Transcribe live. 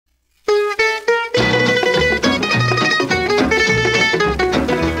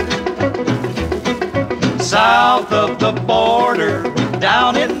south of the border,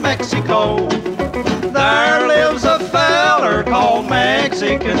 down in Mexico. There lives a feller called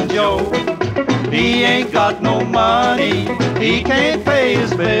Mexican Joe. He ain't got no money, he can't pay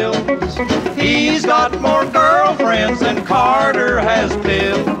his bills. He's got more girlfriends than Carter has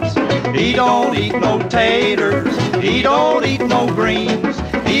pills. He don't eat no taters, he don't eat no greens.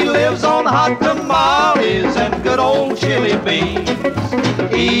 He lives on hot tamales and good old chili beans.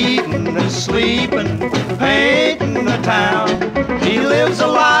 Eating and sleeping, painting the town. He lives a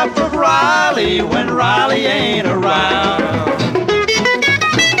life of Riley when Riley ain't around.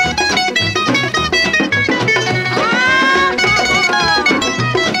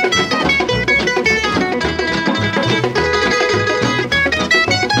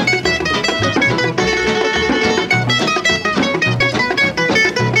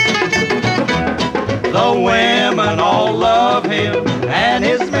 The women all love him and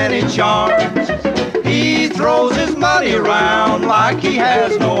his many charms. He throws his money around like he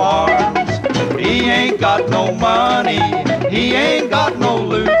has no arms. He ain't got no money, he ain't got no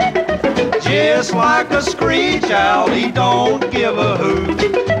loot. Just like a screech owl, he don't give a hoot.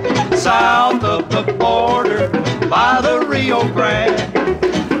 South of the border, by the Rio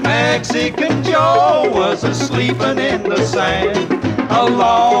Grande, Mexican Joe was a-sleepin' in the sand.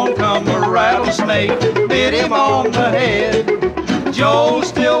 Along come a rattlesnake, bit him on the head. Joe's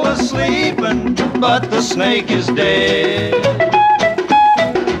still a-sleepin', but the snake is dead.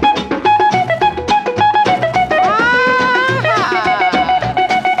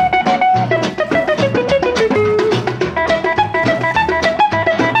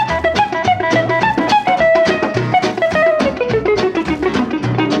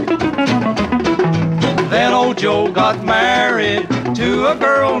 Then old Joe got married to a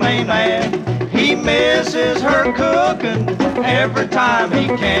girl named Ann. He misses her cooking every time he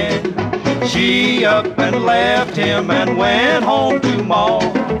can. She up and left him and went home to Ma.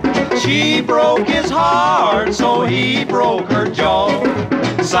 She broke his heart, so he broke her jaw.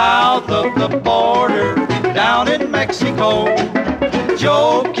 South of the border, down in Mexico,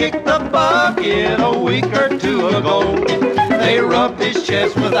 Joe kicked the bucket a week or two ago. They rubbed his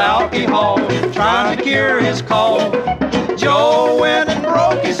chest with alcohol, trying to cure his cough. Joe went and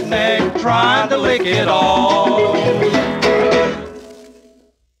broke his neck, trying to lick it off.